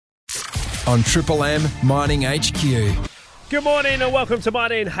on Triple M Mining HQ. Good morning and welcome to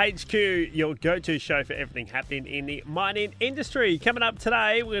Mining HQ, your go-to show for everything happening in the mining industry. Coming up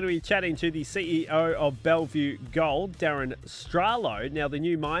today, we're going to be chatting to the CEO of Bellevue Gold, Darren Stralow. Now, the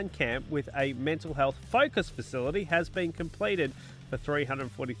new mine camp with a mental health focus facility has been completed for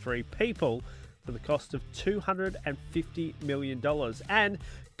 343 people for the cost of $250 million. And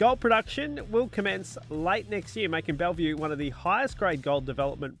gold production will commence late next year, making Bellevue one of the highest grade gold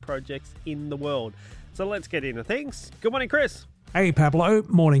development projects in the world. So let's get into things. Good morning, Chris. Hey, Pablo.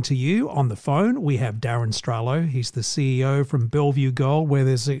 Morning to you. On the phone, we have Darren Stralow. He's the CEO from Bellevue Gold, where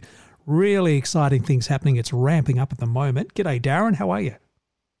there's really exciting things happening. It's ramping up at the moment. G'day, Darren. How are you?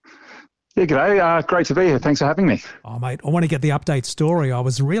 Yeah, g'day. Great to be here. Thanks for having me. Oh, mate, I want to get the update story. I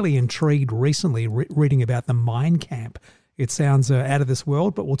was really intrigued recently reading about the mine camp. It sounds out of this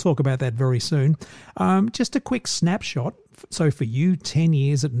world, but we'll talk about that very soon. Just a quick snapshot. So for you, 10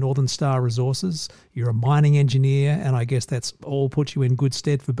 years at Northern Star Resources, you're a mining engineer, and I guess that's all put you in good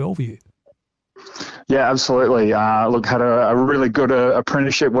stead for Bellevue. Yeah, absolutely. Had a really good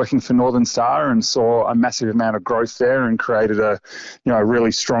apprenticeship working for Northern Star and saw a massive amount of growth there and created a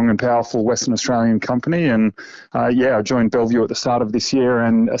really strong and powerful Western Australian company. And I joined Bellevue at the start of this year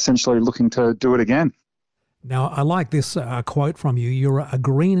and essentially looking to do it again. Now, I like this quote from you. You're a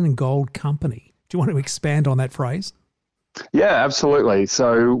green and gold company. Do you want to expand on that phrase? Yeah, absolutely.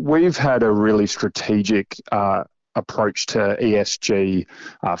 So we've had a really strategic approach to ESG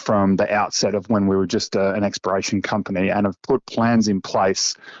from the outset of when we were just an exploration company, and have put plans in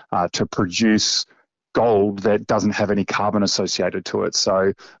place to produce gold that doesn't have any carbon associated to it.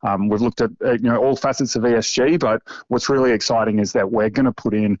 So we've looked at all facets of ESG, but what's really exciting is that we're going to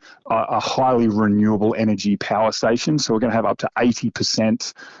put in a highly renewable energy power station. So we're going to have up to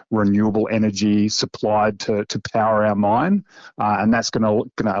 80% renewable energy supplied to power our mine, and that's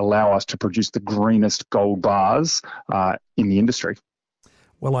going to allow us to produce the greenest gold bars in the industry.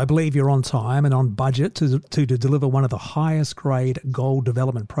 Well, I believe you're on time and on budget to deliver one of the highest grade gold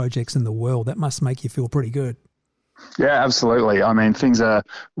development projects in the world. That must make you feel pretty good. Yeah, absolutely. I mean, things are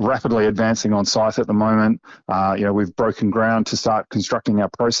rapidly advancing on site at the moment. We've broken ground to start constructing our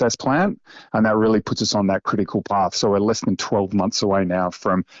process plant, and that really puts us on that critical path. So we're less than 12 months away now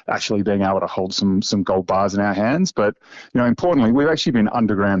from actually being able to hold some gold bars in our hands. But, importantly, we've actually been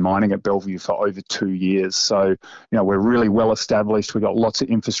underground mining at Bellevue for over 2 years. So, we're really well established. We've got lots of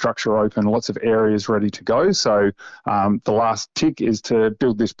infrastructure open, lots of areas ready to go. So the last tick is to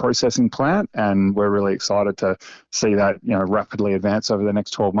build this processing plant, and we're really excited to see that rapidly advance over the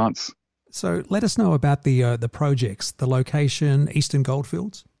next 12 months. So let us know about the projects, the location, Eastern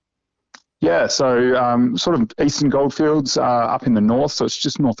Goldfields. Yeah, so sort of Eastern Goldfields up in the north, so it's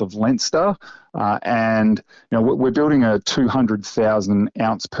just north of Leinster, and we're building a 200,000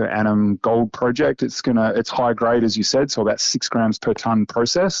 ounce per annum gold project. It's high grade, as you said, so about 6 grams per tonne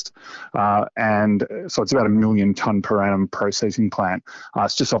processed, and so it's about 1 million tonne per annum processing plant.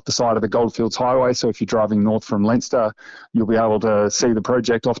 It's just off the side of the Goldfields Highway, so if you're driving north from Leinster, you'll be able to see the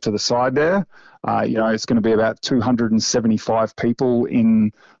project off to the side there. It's going to be about 275 people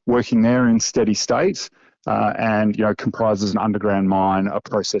working there in steady state, and comprises an underground mine, a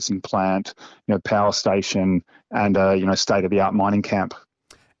processing plant, power station, and state-of-the-art mining camp.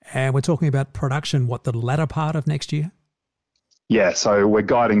 And we're talking about production, the latter part of next year? Yeah, so we're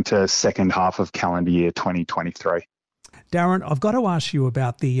guiding to second half of calendar year 2023. Darren, I've got to ask you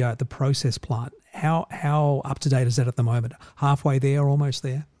about the process plant. How up to date is that at the moment? Halfway there, almost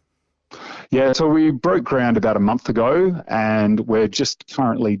there? Yeah, so we broke ground about a month ago, and we're just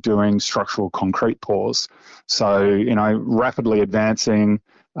currently doing structural concrete pours. So, rapidly advancing.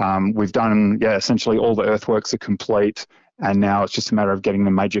 We've done, essentially all the earthworks are complete, and now it's just a matter of getting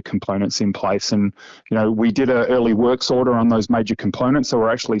the major components in place. And, we did an early works order on those major components, so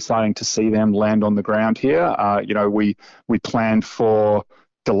we're actually starting to see them land on the ground here. We planned for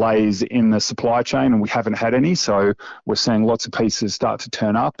delays in the supply chain, and we haven't had any. So we're seeing lots of pieces start to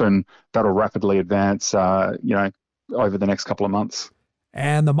turn up, and that'll rapidly advance, over the next couple of months.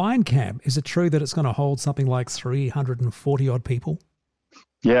 And the mine camp, is it true that it's going to hold something like 340 odd people?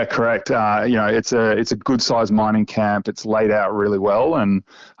 Yeah, correct. It's a good sized mining camp. It's laid out really well, and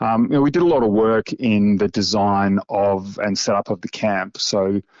we did a lot of work in the design of and setup of the camp,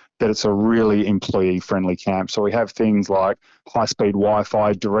 so that it's a really employee-friendly camp. So we have things like high-speed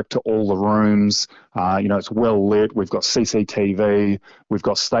Wi-Fi direct to all the rooms. It's well lit. We've got CCTV. We've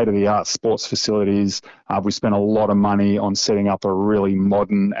got state-of-the-art sports facilities. We spent a lot of money on setting up a really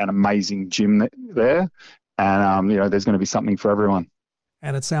modern and amazing gym there. And, there's going to be something for everyone.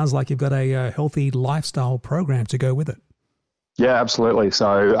 And it sounds like you've got a healthy lifestyle program to go with it. Yeah, absolutely.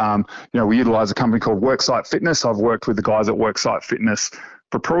 So, we utilize a company called Worksite Fitness. I've worked with the guys at Worksite Fitness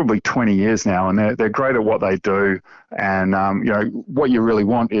for probably 20 years now, and they're great at what they do. And, what you really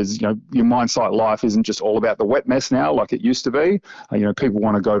want is, your mine site life isn't just all about the wet mess now like it used to be. People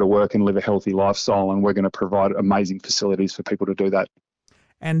want to go to work and live a healthy lifestyle, and we're going to provide amazing facilities for people to do that.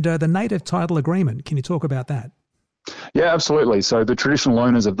 And the native title agreement, can you talk about that? Yeah, absolutely. So the traditional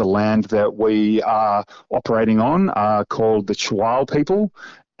owners of the land that we are operating on are called the Tjiwarl people.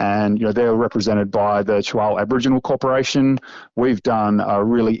 And, they're represented by the Tjiwarl Aboriginal Corporation. We've done a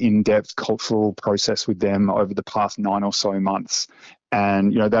really in-depth cultural process with them over the past 9 or so months.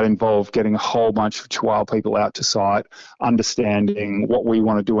 And, that involved getting a whole bunch of Tjiwarl people out to site, understanding what we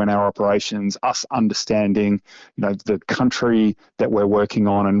want to do in our operations, us understanding, the country that we're working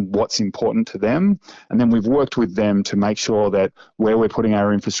on and what's important to them. And then we've worked with them to make sure that where we're putting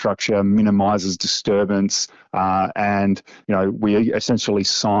our infrastructure minimises disturbance. We essentially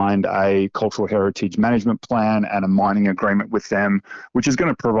signed a cultural heritage management plan and a mining agreement with them, which is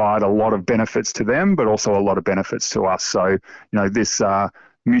going to provide a lot of benefits to them, but also a lot of benefits to us. So, this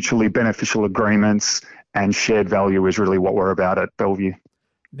mutually beneficial agreements and shared value is really what we're about at Bellevue.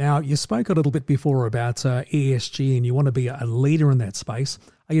 Now, you spoke a little bit before about ESG, and you want to be a leader in that space.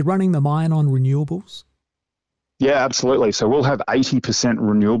 Are you running the mine on renewables? Yeah, absolutely. So we'll have 80%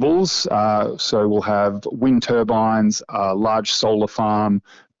 renewables. So we'll have wind turbines, a large solar farm,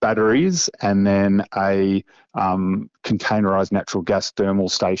 batteries, and then a containerized natural gas thermal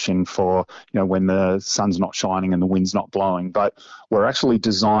station for, when the sun's not shining and the wind's not blowing. But we're actually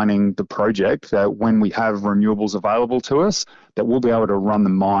designing the project that when we have renewables available to us, that we'll be able to run the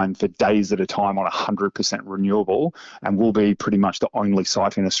mine for days at a time on 100% renewable, and we'll be pretty much the only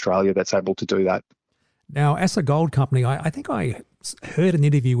site in Australia that's able to do that. Now, as a gold company, I think I heard an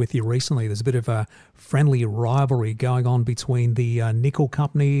interview with you recently. There's a bit of a friendly rivalry going on between the nickel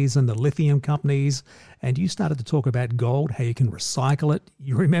companies and the lithium companies, and you started to talk about gold, how you can recycle it.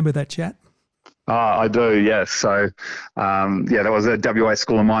 You remember that chat? I do, yes. So, that was a WA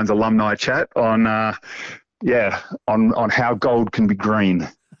School of Mines alumni chat on how gold can be green.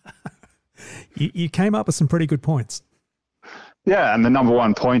 You came up with some pretty good points. Yeah, and the number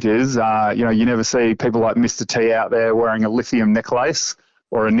one point is, you never see people like Mr. T out there wearing a lithium necklace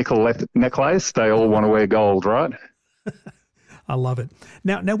or a nickel necklace. They all want to wear gold, right? I love it.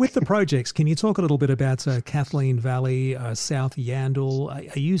 Now with the projects, can you talk a little bit about Kathleen Valley, South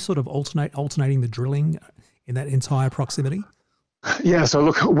Yandal? Are you sort of alternating the drilling in that entire proximity? Yeah, so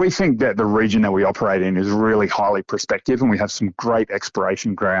look, we think that the region that we operate in is really highly prospective, and we have some great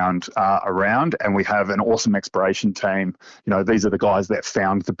exploration ground around, and we have an awesome exploration team. These are the guys that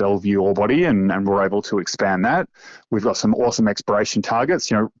found the Bellevue ore body, and we're able to expand that. We've got some awesome exploration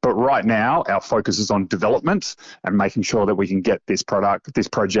targets, but right now our focus is on development and making sure that we can get this project,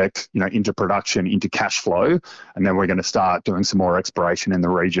 into production, into cash flow, and then we're going to start doing some more exploration in the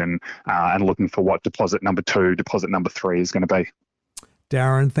region and looking for what deposit number 2, deposit number 3 is going to be.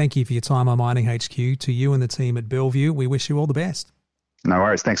 Darren, thank you for your time on Mining HQ. To you and the team at Bellevue, we wish you all the best. No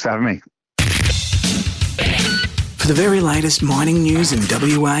worries. Thanks for having me. For the very latest mining news in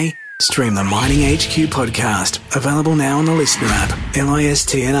WA, stream the Mining HQ podcast, available now on the Listener app,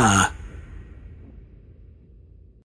 LISTNR.